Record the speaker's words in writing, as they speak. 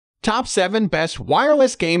Top 7 Best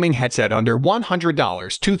Wireless Gaming Headset Under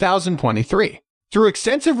 $100 2023. Through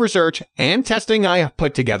extensive research and testing, I have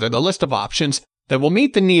put together the list of options that will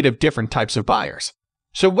meet the need of different types of buyers.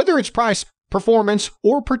 So whether it's price, performance,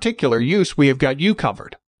 or particular use, we have got you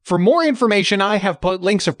covered. For more information, I have put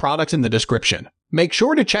links of products in the description. Make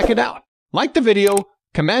sure to check it out. Like the video,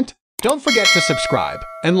 comment, don't forget to subscribe,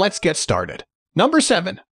 and let's get started. Number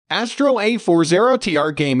 7. Astro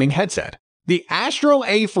A40TR Gaming Headset. The Astro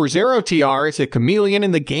A40TR is a chameleon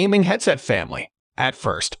in the gaming headset family. At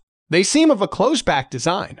first, they seem of a closed-back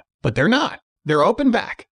design, but they're not. They're open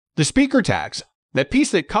back. The speaker tags, that piece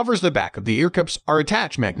that covers the back of the ear cups, are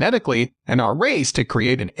attached magnetically and are raised to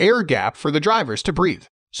create an air gap for the drivers to breathe.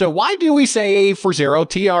 So why do we say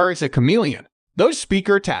A40TR is a chameleon? Those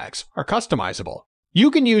speaker tags are customizable. You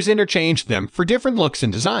can interchange them for different looks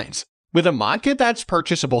and designs. With a mod kit that's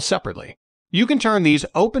purchasable separately, you can turn these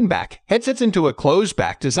open-back headsets into a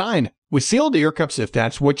closed-back design with sealed ear cups if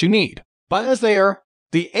that's what you need. But as they are,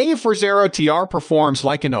 the A40TR performs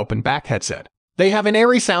like an open-back headset. They have an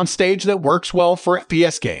airy soundstage that works well for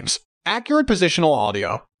FPS games. Accurate positional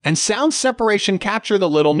audio and sound separation capture the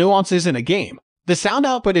little nuances in a game. The sound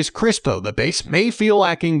output is crisp, though the bass may feel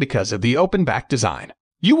lacking because of the open-back design.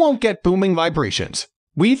 You won't get booming vibrations.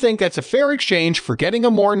 We think that's a fair exchange for getting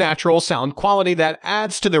a more natural sound quality that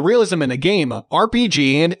adds to the realism in a game.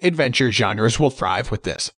 RPG and adventure genres will thrive with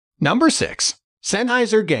this. Number 6.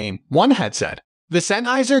 Sennheiser Game 1 Headset. The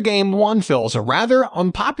Sennheiser Game 1 fills a rather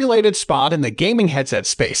unpopulated spot in the gaming headset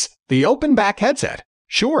space. The open-back headset.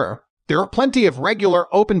 Sure, there are plenty of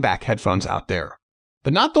regular open-back headphones out there,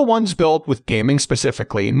 but not the ones built with gaming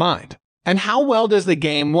specifically in mind. And how well does the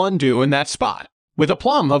Game 1 do in that spot? With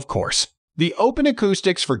aplomb, of course. The Open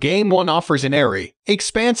Acoustics for Game 1 offers an airy,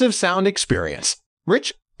 expansive sound experience.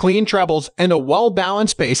 Rich, clean trebles and a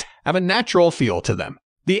well-balanced bass have a natural feel to them.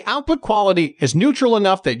 The output quality is neutral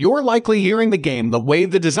enough that you're likely hearing the game the way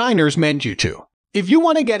the designers meant you to. If you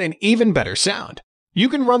want to get an even better sound, you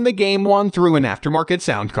can run the Game 1 through an aftermarket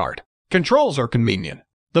sound card. Controls are convenient.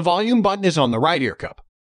 The volume button is on the right ear cup.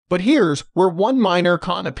 But here's where one minor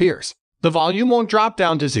con appears. The volume won't drop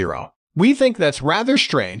down to 0. We think that's rather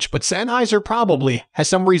strange, but Sennheiser probably has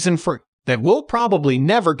some reason for it that we'll probably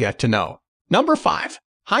never get to know. Number 5.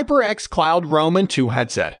 HyperX Cloud Roman 2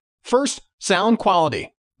 Headset. First, sound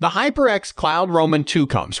quality. The HyperX Cloud Roman 2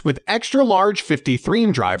 comes with extra-large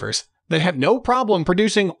 50-3 drivers that have no problem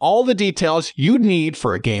producing all the details you'd need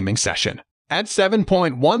for a gaming session. Add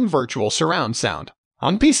 7.1 virtual surround sound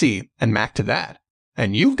on PC and Mac to that,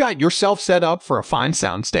 and you've got yourself set up for a fine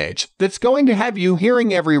soundstage that's going to have you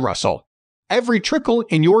hearing every rustle, every trickle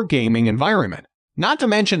in your gaming environment. Not to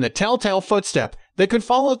mention the telltale footstep that could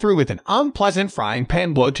follow through with an unpleasant frying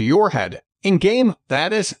pan blow to your head. In-game,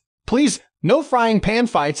 that is. Please, no frying pan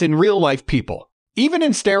fights in real life, people. Even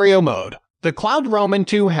in stereo mode, the Cloud Roman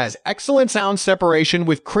 2 has excellent sound separation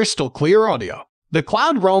with crystal clear audio. The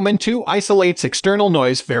Cloud Roman 2 isolates external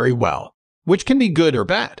noise very well, which can be good or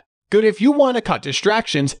bad. Good if you want to cut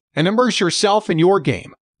distractions and immerse yourself in your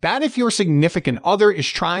game. Bad if your significant other is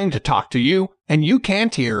trying to talk to you and you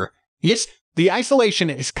can't hear. Yes, the isolation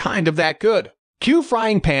is kind of that good. Cue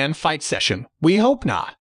frying pan fight session. We hope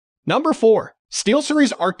not. Number 4.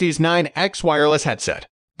 SteelSeries ArcTies 9X Wireless Headset.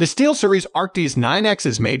 The SteelSeries ArcTies 9X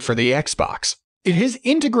is made for the Xbox. It is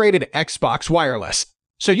integrated Xbox wireless,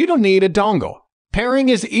 so you don't need a dongle. Pairing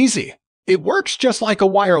is easy. It works just like a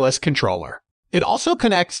wireless controller. It also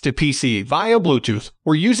connects to PC via Bluetooth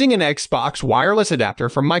or using an Xbox wireless adapter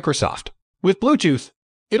from Microsoft. With Bluetooth,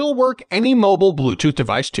 it'll work any mobile Bluetooth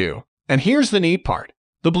device too. And here's the neat part.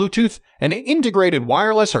 The Bluetooth and integrated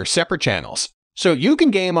wireless are separate channels, so you can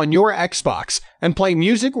game on your Xbox and play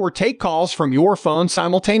music or take calls from your phone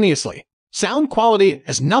simultaneously. Sound quality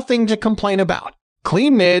is nothing to complain about.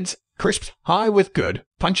 Clean mids, crisp high with good,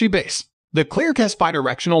 punchy bass. The Clearcast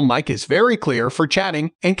bidirectional mic is very clear for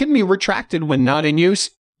chatting and can be retracted when not in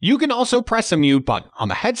use. You can also press a mute button on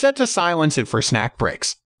the headset to silence it for snack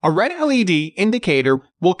breaks. A red LED indicator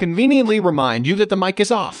will conveniently remind you that the mic is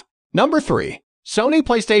off. Number 3. Sony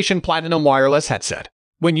PlayStation Platinum Wireless Headset.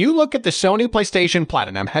 When you look at the Sony PlayStation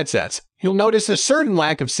Platinum headsets, you'll notice a certain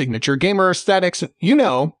lack of signature gamer aesthetics,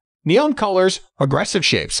 neon colors, aggressive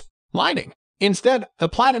shapes, lighting. Instead, the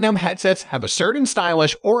Platinum headsets have a certain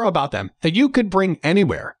stylish aura about them that you could bring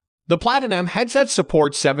anywhere. The Platinum headset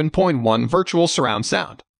supports 7.1 virtual surround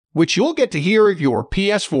sound, which you'll get to hear if your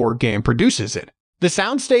PS4 game produces it. The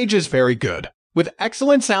soundstage is very good, with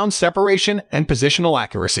excellent sound separation and positional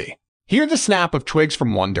accuracy. Hear the snap of twigs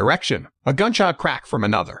from one direction, a gunshot crack from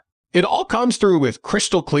another. It all comes through with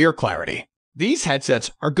crystal clear clarity. These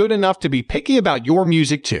headsets are good enough to be picky about your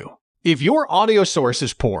music too. If your audio source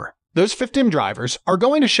is poor, those 15 drivers are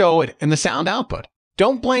going to show it in the sound output.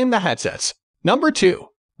 Don't blame the headsets. Number 2.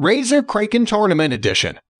 Razer Kraken Tournament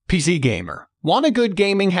Edition. PC gamer. Want a good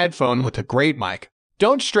gaming headphone with a great mic?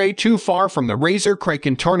 Don't stray too far from the Razer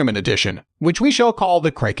Kraken Tournament Edition, which we shall call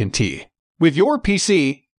the Kraken T. With your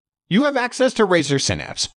PC, you have access to Razer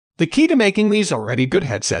Synapse, the key to making these already good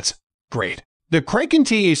headsets great. The Kraken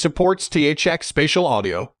T supports THX Spatial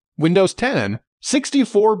Audio, Windows 10,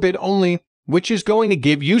 64-bit only, which is going to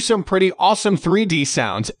give you some pretty awesome 3D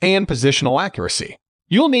sounds and positional accuracy.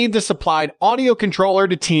 You'll need the supplied audio controller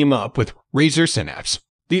to team up with Razer Synapse.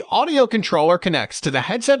 The audio controller connects to the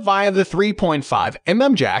headset via the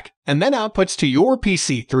 3.5mm jack and then outputs to your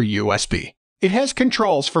PC through USB. It has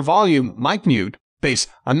controls for volume, mic mute, bass,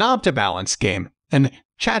 a knob to balance game and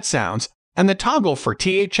chat sounds, and the toggle for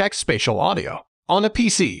THX Spatial Audio. On a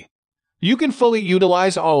PC, you can fully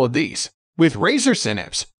utilize all of these. With Razer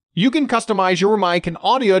Synapse, you can customize your mic and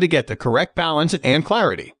audio to get the correct balance and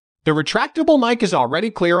clarity. The retractable mic is already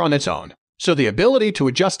clear on its own, so the ability to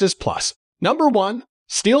adjust is plus. Number 1.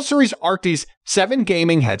 SteelSeries Arctis 7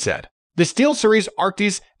 Gaming Headset. The SteelSeries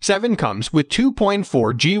Arctis 7 comes with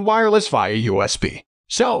 2.4G wireless via USB.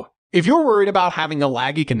 So, if you're worried about having a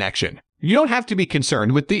laggy connection, you don't have to be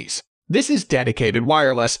concerned with these. This is dedicated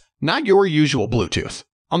wireless, not your usual Bluetooth.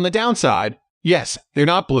 On the downside, yes, they're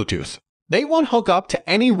not Bluetooth. They won't hook up to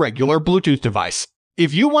any regular Bluetooth device.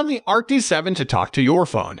 If you want the Arctis 7 to talk to your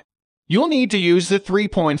phone, you'll need to use the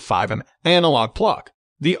 3.5mm analog plug.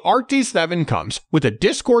 The Arctis 7 comes with a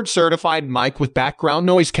Discord-certified mic with background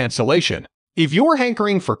noise cancellation. If you're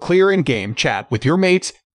hankering for clear in-game chat with your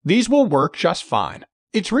mates, these will work just fine.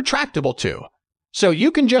 It's retractable too, so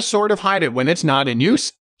you can just sort of hide it when it's not in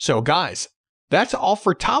use. So guys, that's all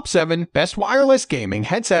for top 7 best wireless gaming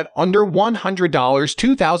headset under $100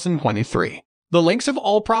 2023. The links of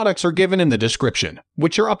all products are given in the description,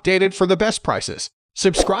 which are updated for the best prices.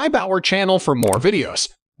 Subscribe our channel for more videos.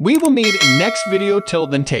 We will meet in next video. Till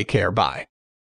then, take care. Bye.